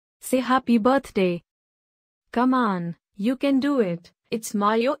say happy birthday. Come on, you can do it. It's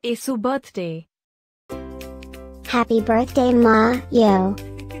Mayo Esu birthday. Happy birthday, Mayo.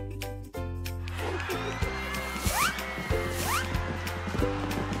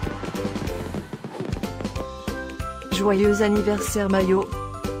 Joyeux anniversaire, Mayo.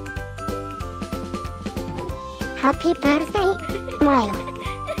 Happy birthday, Mayo.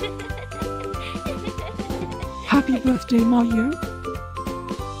 Happy birthday, Mayo.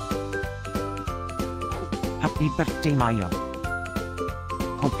 Happy birthday, Mayo.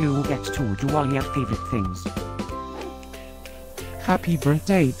 Hope you get to do all your favorite things. Happy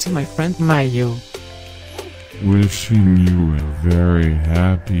birthday to my friend Mayo. Wishing you a very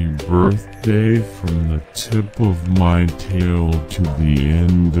happy birthday from the tip of my tail to the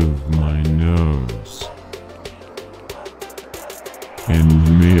end of my nose.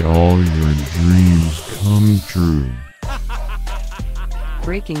 And may all your dreams come true.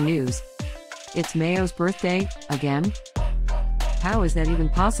 Breaking news. It's Mayo's birthday, again? How is that even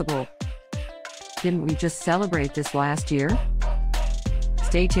possible? Didn't we just celebrate this last year?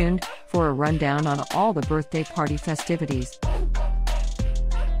 Stay tuned for a rundown on all the birthday party festivities.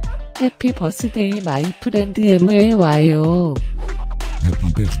 Happy birthday, my friend Mayo.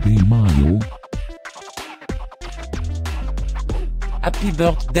 Happy birthday, Mayo. Happy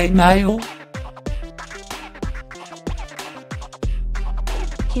birthday, Mayo.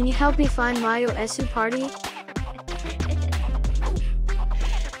 Can you help me find Mayo Esu party?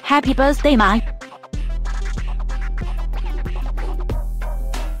 Happy birthday, Mayo.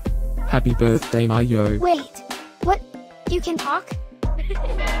 Happy birthday, Mayo. Wait, what? You can talk?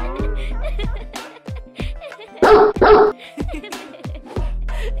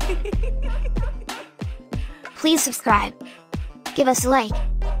 Please subscribe, give us a like,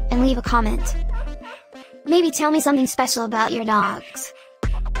 and leave a comment. Maybe tell me something special about your dogs.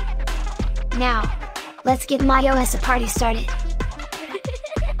 Now, let's get Mayo as a party started.